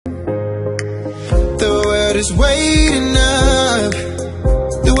world is waiting up.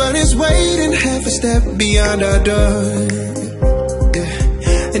 The world is waiting half a step beyond our door.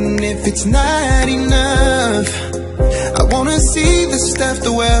 Yeah. And if it's not enough, I wanna see the stuff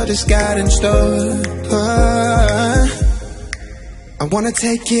the world has got in store. I wanna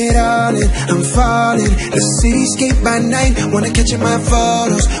take it all in, I'm falling. The cityscape by night, wanna catch in my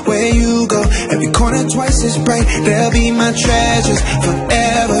photos. Where you go, every corner twice as bright. They'll be my treasures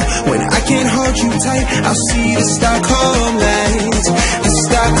forever. When I can't hold you tight, I'll see the Stockholm lights. The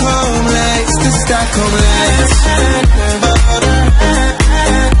Stockholm lights, the Stockholm lights.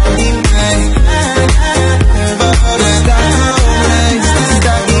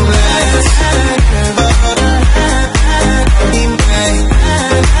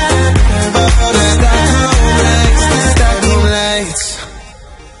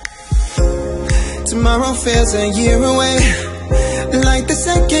 Tomorrow feels a year away, like the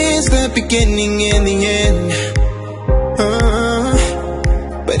seconds, the beginning and the end.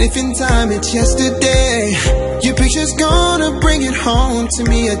 But if in time it's yesterday, your picture's gonna bring it home to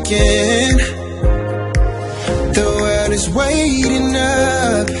me again. The world is waiting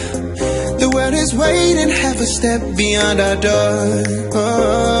up, the world is waiting half a step beyond our door.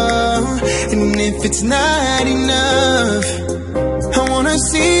 And if it's not enough, I wanna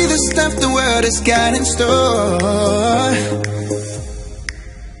see the stuff the world has got in store.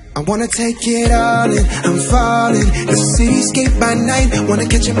 I wanna take it all in, I'm falling. The cityscape by night, wanna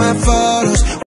catch in my photos.